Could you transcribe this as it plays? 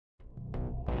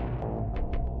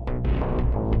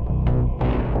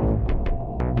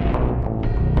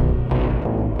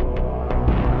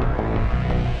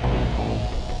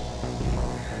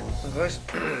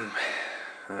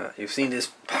guys, you've seen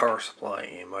this power supply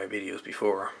in my videos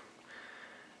before,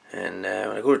 and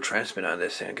when I go to transmit on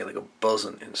this thing I get like a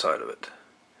buzzing inside of it.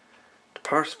 The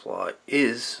power supply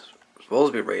is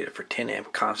supposed to be rated for 10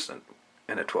 amp constant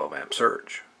and a 12 amp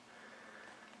surge,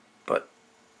 but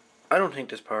I don't think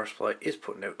this power supply is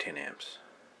putting out 10 amps.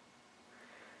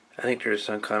 I think there's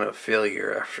some kind of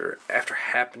failure after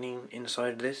happening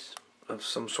inside this of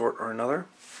some sort or another.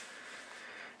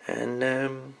 And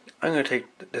I'm going to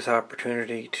take this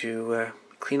opportunity to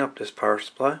clean up this power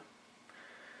supply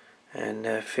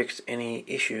and fix any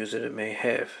issues that it may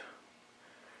have,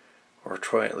 or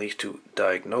try at least to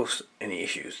diagnose any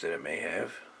issues that it may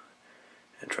have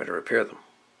and try to repair them.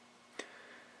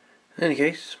 In any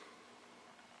case,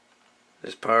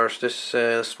 this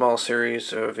small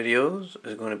series of videos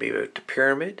is going to be about the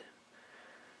Pyramid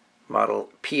model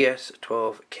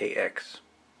PS12KX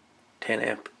 10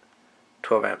 amp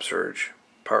 12 amp surge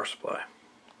power supply.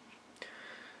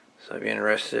 So if you're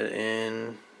interested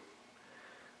in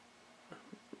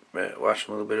watching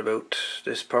a little bit about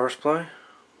this power supply,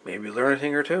 maybe learn a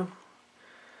thing or two,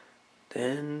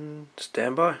 then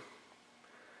stand by.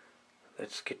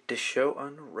 Let's get this show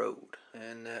on the road.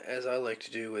 And as I like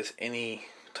to do with any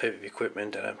type of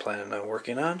equipment that I'm planning on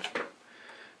working on,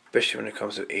 especially when it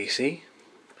comes to AC,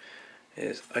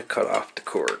 is I cut off the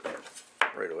cord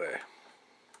right away.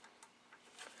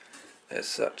 As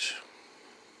such.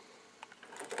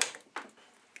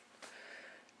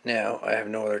 Now I have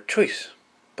no other choice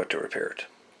but to repair it.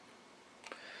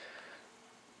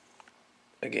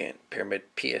 Again, Pyramid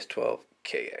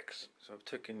PS12KX. So I've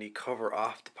taken the cover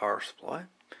off the power supply,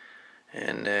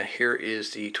 and here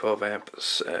is the 12 amp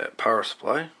power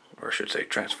supply, or I should say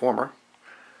transformer,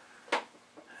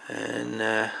 and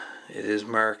it is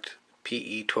marked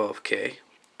PE12K.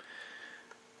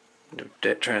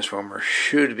 That transformer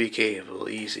should be capable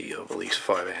easy of at least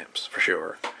 5 amps for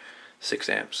sure, 6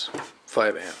 amps,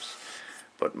 5 amps.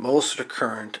 But most of the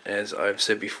current, as I've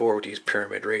said before with these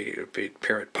Pyramid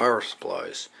power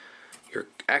supplies, your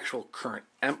actual current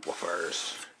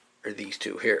amplifiers are these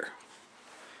two here.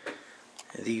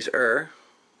 And these are,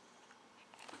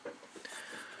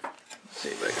 let's see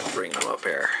if I can bring them up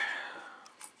here.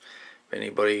 If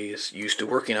anybody is used to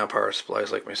working on power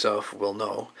supplies like myself will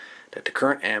know that the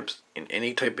current amps in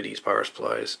any type of these power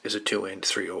supplies is a 2N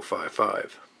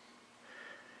 3055.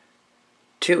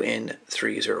 2N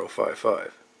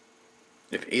 3055.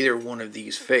 If either one of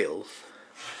these fails,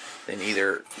 then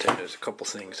there's a couple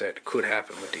things that could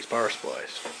happen with these power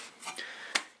supplies.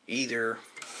 Either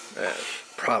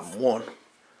problem one,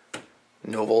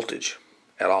 no voltage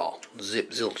at all,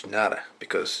 zip zilch nada,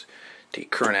 because the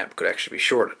current amp could actually be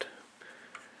shorted.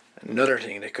 Another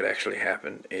thing that could actually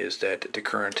happen is that the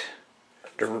current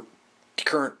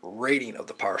rating of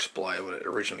the power supply, what it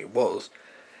originally was,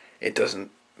 it doesn't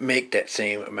make that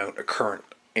same amount of current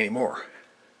anymore.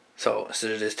 So instead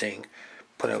of this thing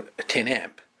putting out a 10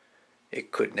 amp,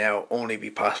 it could now only be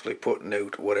possibly putting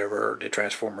out whatever the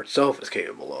transformer itself is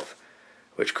capable of,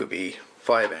 which could be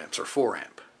 5 amps or 4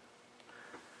 amp.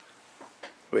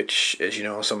 Which, as you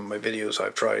know, in some of my videos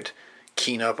I've tried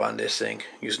keying up on this thing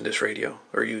using this radio,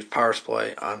 or use power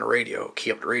supply on the radio,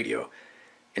 key up the radio,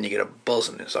 and you get a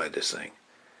buzzing inside this thing.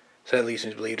 So that leads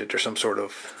me to believe that there's some sort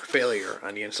of failure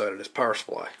on the inside of this power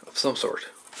supply of some sort.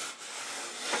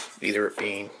 Either it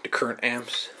being the current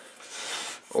amps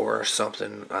or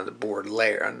something on the board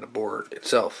layer, on the board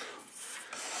itself.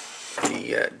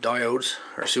 The diodes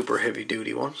are super heavy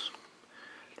duty ones.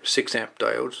 They're 6 amp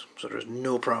diodes, so there's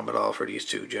no problem at all for these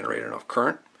to generate enough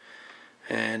current.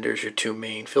 And there's your two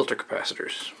main filter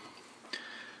capacitors.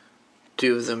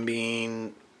 Two of them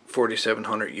being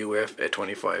 4700 UF at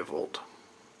 25 volt.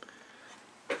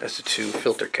 That's the two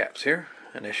filter caps here,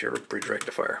 and that's your bridge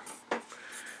rectifier.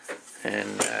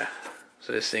 And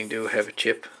so this thing do have a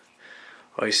chip,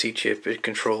 IC chip. It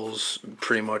controls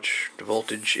pretty much the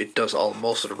voltage. It does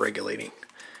most of the regulating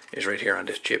is right here on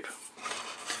this chip.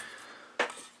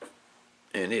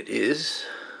 And it is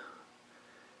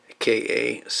a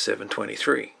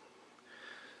KA723.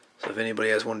 So if anybody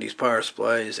has one of these power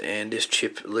supplies and this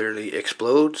chip literally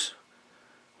explodes,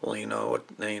 well, you know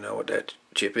what that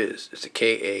chip is. It's a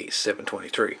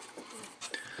KA723.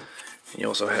 And you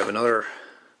also have another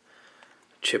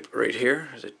chip right here.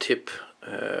 There's a tip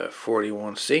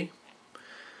 41C.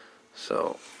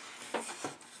 So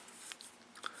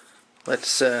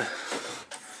let's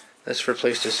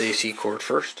replace this AC cord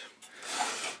first.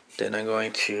 Then I'm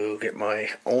going to get my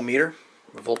ohm meter,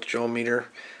 my voltage ohm meter,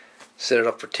 set it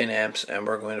up for 10 amps, and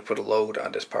we're going to put a load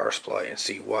on this power supply and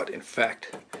see what in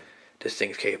fact this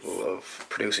thing is capable of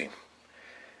producing.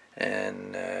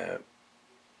 And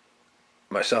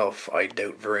myself, I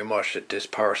doubt very much that this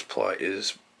power supply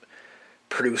is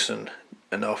producing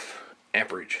enough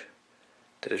amperage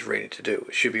that it's rated to do.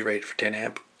 It should be rated for 10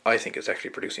 amp. I think it's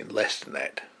actually producing less than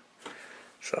that.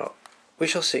 So we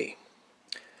shall see.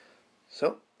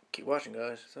 So keep watching,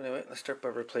 guys. So anyway, let's start by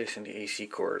replacing the AC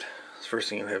cord. The first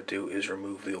thing you have to do is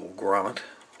remove the old grommet.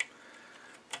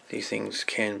 These things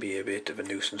can be a bit of a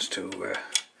nuisance to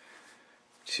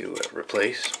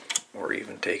replace or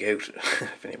even take out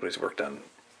if anybody's worked on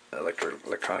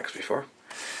electronics before.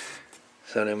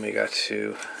 So then we got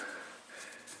to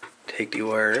take the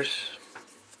wires,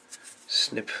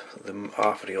 snip them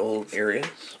off of the old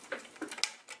areas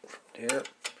there,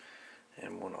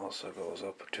 and one also goes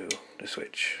up to the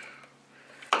switch.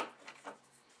 So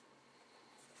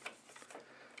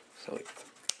we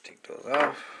take those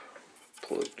off,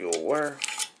 pull out the old wire,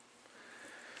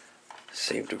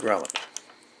 save the grommet,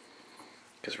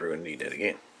 because we're going to need that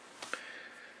again.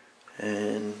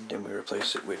 And then we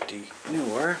replace it with the new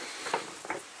wire,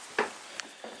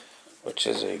 which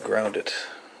is a grounded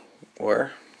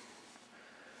wire,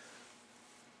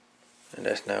 and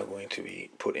that's now going to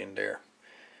be put in there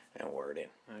and wired in.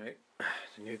 Alright,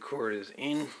 the new cord is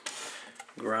in,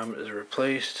 grommet is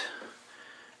replaced,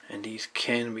 and these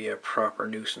can be a proper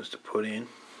nuisance to put in.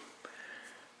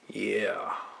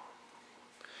 Yeah.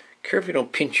 Careful you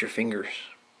don't pinch your fingers.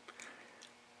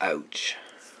 Ouch.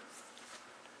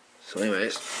 So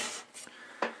anyways,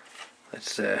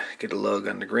 let's get a lug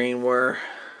on the green wire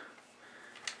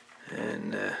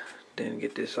and then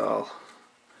get this all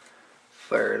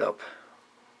fired up.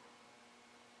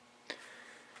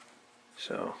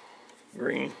 So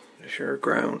green is your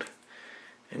ground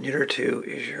and the other two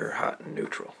is your hot and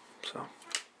neutral. So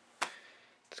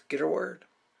let's get her wired.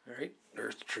 Alright,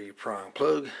 there's the 3-prong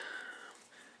plug.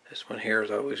 This one here is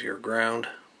always your ground.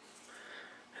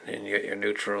 And then you get your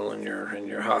neutral and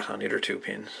your hot on the other 2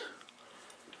 pins.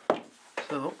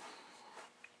 So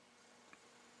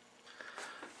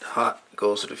the hot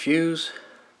goes to the fuse,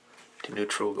 the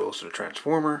neutral goes to the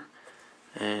transformer,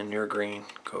 and your green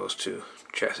goes to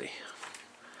chassis.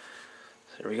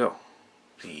 So there we go.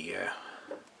 The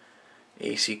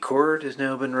AC cord has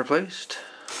now been replaced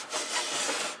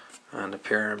on the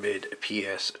Pyramid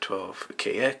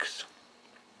PS12KX.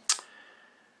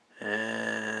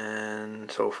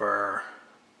 And so far,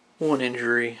 1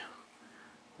 injury,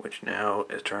 which now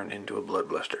is turned into a blood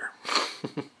blister.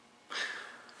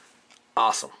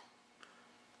 Awesome.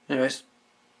 Anyways,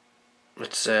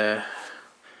 let's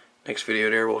next video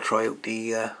there we'll try out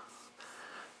the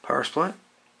power supply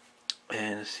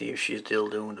and see if she's still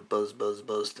doing the buzz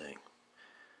thing.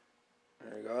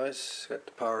 Alright guys, got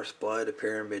the power supply, the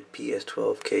Pyramid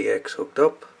PS12KX hooked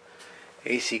up.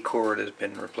 AC cord has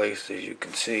been replaced, as you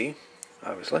can see,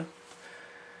 obviously.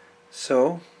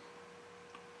 So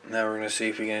now we're going to see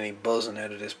if we get any buzzing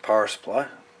out of this power supply.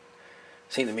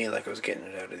 Seemed to me like I was getting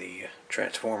it out of the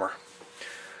transformer,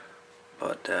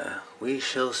 but we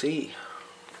shall see.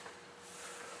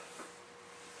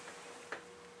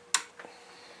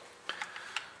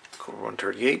 Core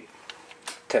 138.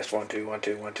 Test 1 2 1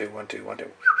 2 1 2 1 2 1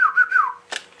 2.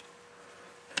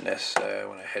 And that's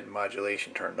when I had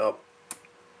modulation turned up.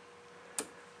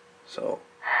 So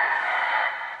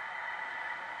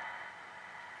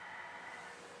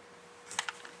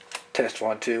test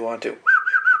 1 2 1 2.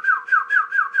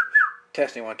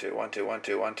 Testing 1 2 1 2 1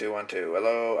 2 1 2 1 2.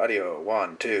 Hello, audio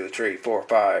 1 2 3 4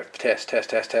 5. Test.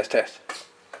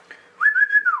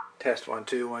 Test 1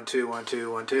 2 1 2 1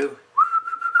 2 1 2.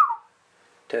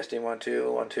 Testing 1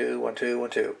 2 1 2 1 2 1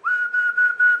 2.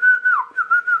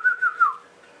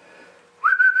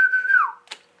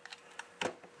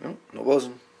 No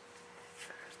buzzing.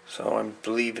 So I'm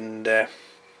believing that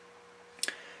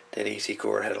AC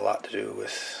cord had a lot to do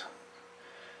with,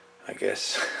 I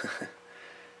guess,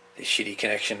 the shitty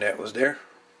connection that was there.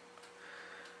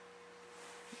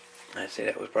 I'd say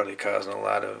that was probably causing a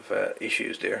lot of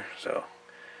issues there. So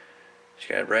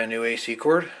she got a brand new AC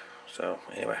cord. So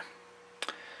anyway,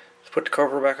 let's put the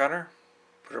cover back on her,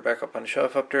 put her back up on the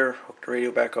shelf up there, hook the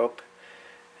radio back up,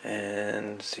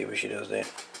 and see what she does then.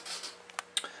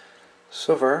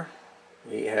 So far,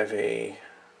 we have a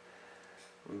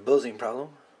buzzing problem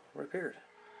repaired.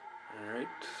 Alright,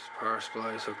 power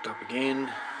supply is hooked up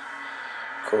again.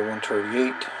 Core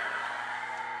 138.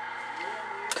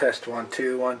 Test 1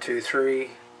 2 1 2 3.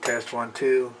 Test 1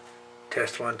 2.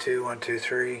 Test 1 2 1 2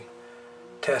 3.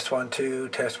 Test 1 2.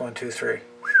 Test 1 2 3.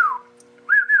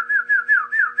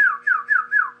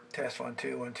 Test 1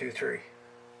 2 1 2 3.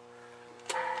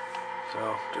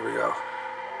 So there we go.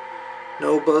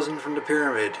 No buzzing from the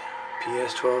Pyramid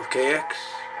PS12KX.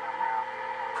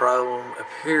 problem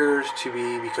appears to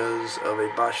be because of a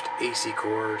botched AC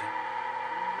cord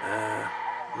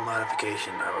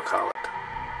modification, I would call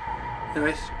it.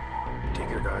 Anyways, take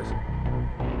care guys.